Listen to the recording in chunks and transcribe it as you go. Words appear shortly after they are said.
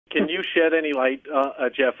Can you shed any light,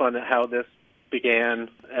 Jeff, on how this began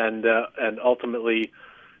and ultimately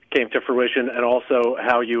came to fruition, and also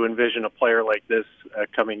how you envision a player like this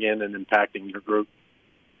coming in and impacting your group?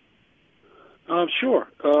 Sure.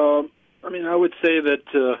 I mean, I would say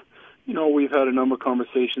that, we've had a number of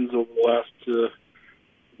conversations over the last,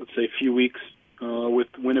 let's say, few weeks with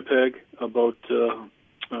Winnipeg about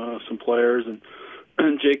some players,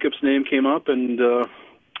 and Jacob's name came up, and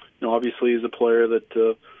obviously he's a player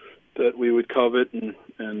that we would covet, and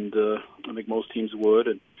I think most teams would,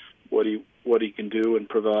 and what he can do and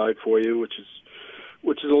provide for you, which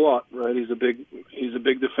is a lot, right? He's a big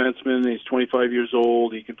defenseman. He's 25 years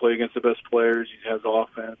old. He can play against the best players. He has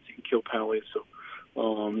offense. He can kill penalties. So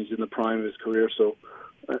he's in the prime of his career. So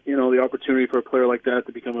the opportunity for a player like that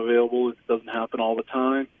to become available, it doesn't happen all the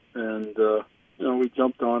time. And we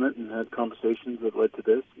jumped on it and had conversations that led to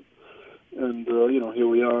this. And here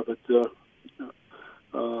we are. But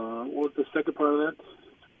what was the second part of that,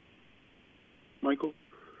 Michael?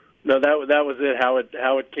 No, that was it. How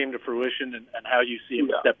it came to fruition, and how you see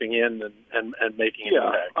him stepping in and making an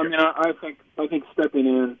impact. I mean, I think stepping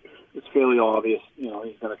in is fairly obvious. He's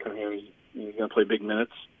going to come here. He's going to play big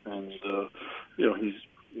minutes, and he's a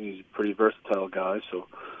pretty versatile guy. So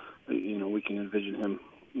we can envision him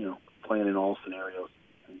playing in all scenarios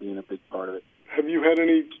and being a big part of it. Have you had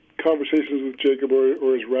any conversations with Jacob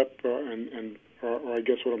or his rep? Or I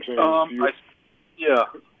guess what I'm saying is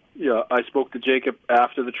I spoke to Jacob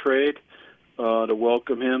after the trade to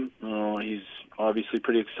welcome him. He's obviously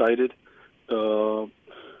pretty excited. I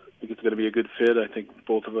think it's going to be a good fit. I think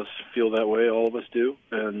both of us feel that way. All of us do.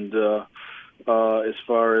 And as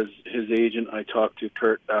far as his agent, I talked to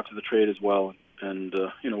Kurt after the trade as well, and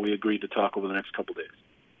we agreed to talk over the next couple of days.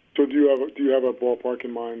 So do you have a ballpark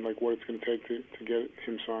in mind, like what it's going to take to get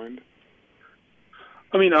him signed?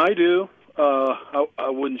 I mean, I do. I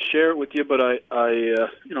wouldn't share it with you, but I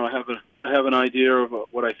have an idea of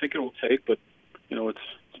what I think it will take. But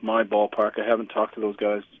it's my ballpark. I haven't talked to those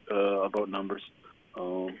guys about numbers,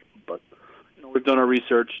 but we've done our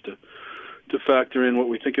research to factor in what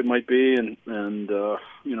we think it might be, and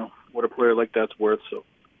what a player like that's worth. So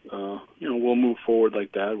we'll move forward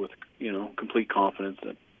like that with complete confidence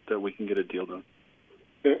that we can get a deal done.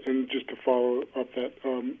 And just to follow up that,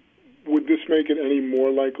 would this make it any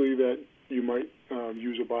more likely that you might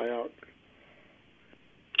use a buyout?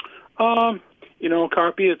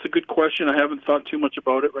 Carpy, it's a good question. I haven't thought too much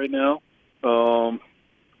about it right now.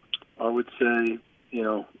 I would say,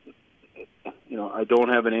 I don't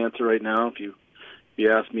have an answer right now. If you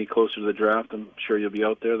ask me closer to the draft, I'm sure you'll be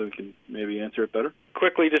out there that we can maybe answer it better.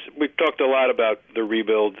 Quickly, we've talked a lot about the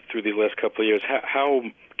rebuild through the last couple of years. How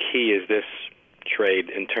key is this trade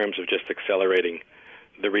in terms of just accelerating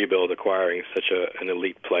the rebuild, acquiring such an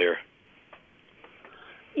elite player?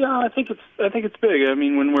 Yeah, I think it's big. I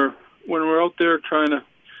mean, when we're out there trying to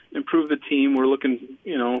improve the team, we're looking,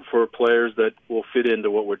 for players that will fit into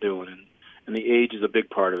what we're doing, and the age is a big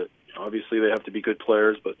part of it. Obviously, they have to be good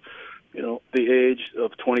players, but the age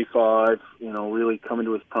of 25, really coming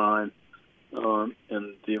to his prime, and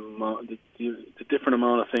the different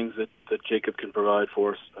amount of things that Jacob can provide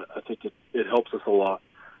for us, I think it helps us a lot.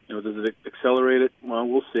 Does it accelerate it? Well,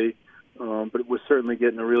 we'll see. But we're certainly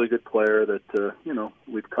getting a really good player that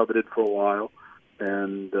we've coveted for a while,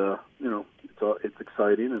 and it's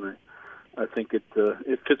exciting, and I think it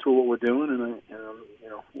fits with what we're doing, and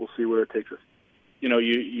we'll see where it takes us.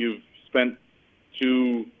 You've spent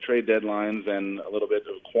 2 trade deadlines and a little bit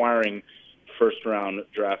of acquiring first-round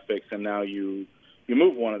draft picks, and now you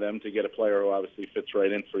move one of them to get a player who obviously fits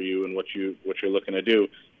right in for you and what you're looking to do.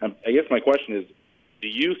 I guess my question is, do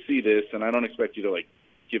you see this? And I don't expect you to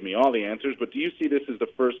give me all the answers, but do you see this as the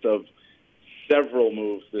first of several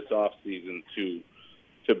moves this offseason to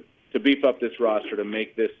beef up this roster, to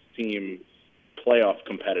make this team playoff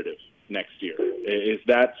competitive next year? Is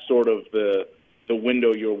that sort of the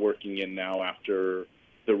window you're working in now after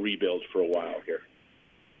the rebuild for a while here?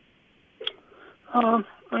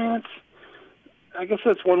 I guess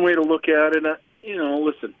that's one way to look at it.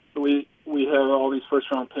 Listen, we have all these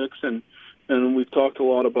first-round picks, and we've talked a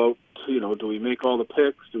lot about, do we make all the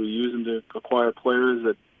picks? Do we use them to acquire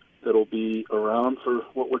players that'll be around for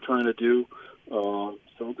what we're trying to do? So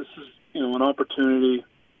this is, an opportunity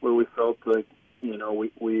where we felt like,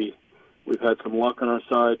 we've had some luck on our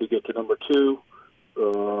side to get to number 2.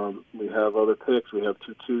 We have other picks. We have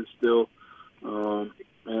 2 still.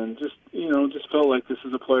 And just felt like this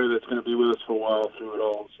is a player that's going to be with us for a while through it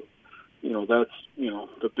all. So, that's,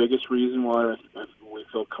 the biggest reason why we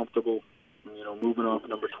felt comfortable, moving off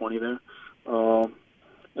number 20 there.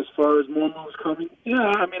 As far as more moves coming,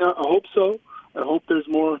 I hope so. I hope there's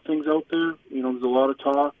more things out there. You know, there's a lot of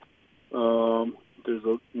talk. There's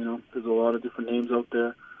a lot of different names out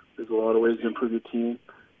there. There's a lot of ways to improve your team.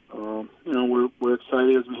 You know, we're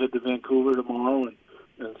excited as we head to Vancouver tomorrow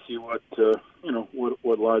and see what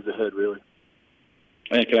lies ahead, really.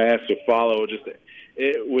 And can I ask a follow? Just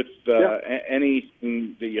with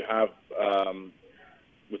anything that you have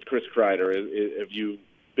with Chris Kreider, have you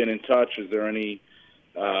been in touch? Is there any?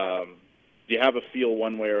 Do you have a feel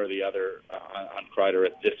one way or the other on Kreider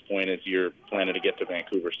at this point as you're planning to get to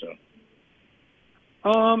Vancouver soon?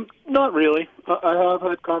 Not really. I have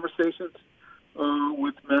had conversations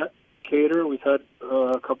with Matt Cater. We've had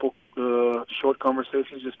a couple short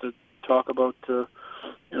conversations just to talk about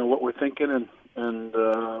what we're thinking and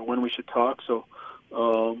when we should talk. So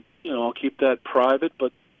I'll keep that private,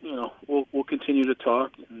 but we'll continue to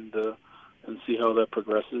talk and see how that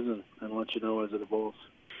progresses and let you know as it evolves.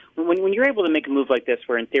 When you're able to make a move like this,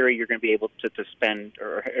 where in theory you're going to be able to spend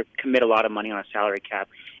or commit a lot of money on a salary cap,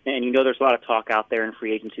 and you know there's a lot of talk out there in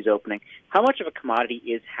free agency's opening, how much of a commodity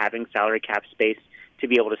is having salary cap space to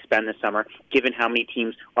be able to spend this summer, given how many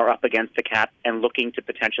teams are up against the cap and looking to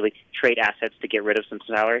potentially trade assets to get rid of some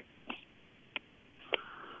salary?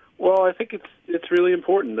 Well, I think it's really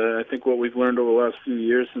important. I think what we've learned over the last few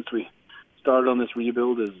years since we started on this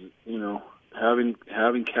rebuild is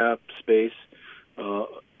having cap space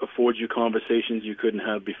affords you conversations you couldn't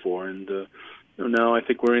have before. And now I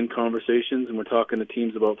think we're in conversations and we're talking to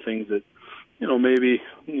teams about things that maybe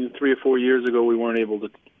 3 or 4 years ago we weren't able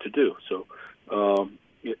to do. So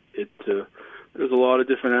there's a lot of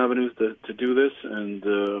different avenues to do this, and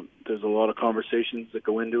there's a lot of conversations that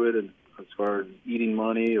go into it, and as far as eating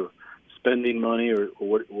money or spending money or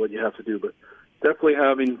what you have to do. But definitely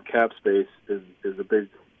having cap space is a big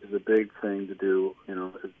thing to do.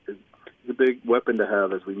 It's a big weapon to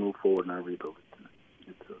have as we move forward in our rebuild.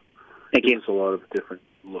 Thank you. It's a lot of different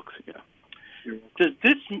looks. Yeah. Does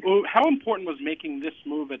this move? How important was making this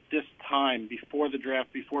move at this time, before the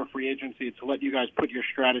draft, before free agency, to let you guys put your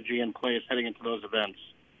strategy in place heading into those events?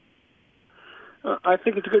 I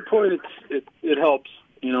think it's a good point. It helps.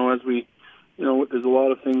 As we, there's a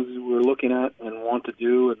lot of things we're looking at and want to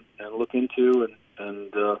do and look into,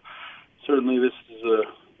 and certainly this is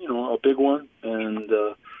a big one, and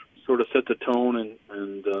sort of set the tone,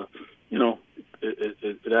 and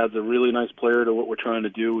it adds a really nice player to what we're trying to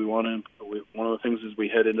do. One of the things as we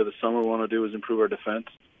head into the summer we want to do is improve our defense,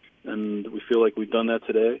 and we feel like we've done that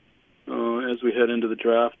today. As we head into the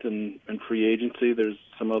draft and free agency, there's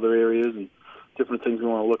some other areas and different things we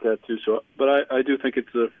want to look at too. So, but I do think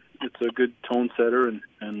it's a good tone setter,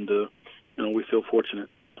 and we feel fortunate.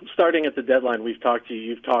 Starting at the deadline,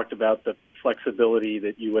 you've talked about the flexibility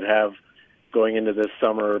that you would have going into this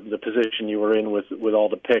summer, the position you were in with all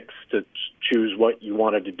the picks to choose what you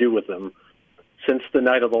wanted to do with them. Since the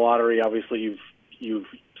night of the lottery, obviously you've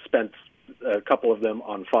spent a couple of them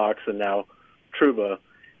on Fox and now Trouba.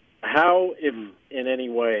 How, if in any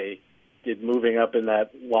way, did moving up in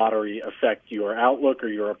that lottery affect your outlook or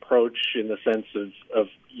your approach in the sense of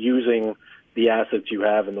using the assets you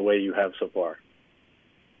have in the way you have so far?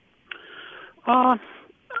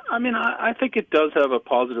 I think it does have a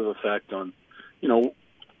positive effect on,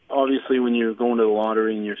 obviously when you're going to the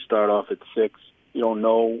lottery and you start off at 6, you don't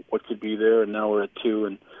know what could be there, and now we're at 2,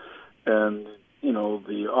 and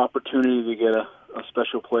the opportunity to get a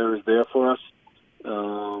special player is there for us,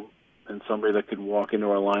 and somebody that could walk into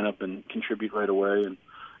our lineup and contribute right away and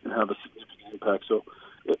have a significant impact. So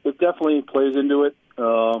it definitely plays into it.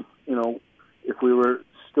 If we were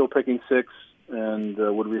still picking 6, and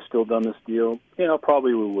would we have still done this deal?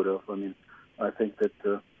 Probably we would have. I think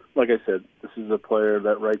that, like I said, this is a player,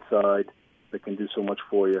 that right side, that can do so much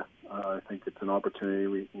for you. I think it's an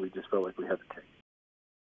opportunity we just felt like we had to take.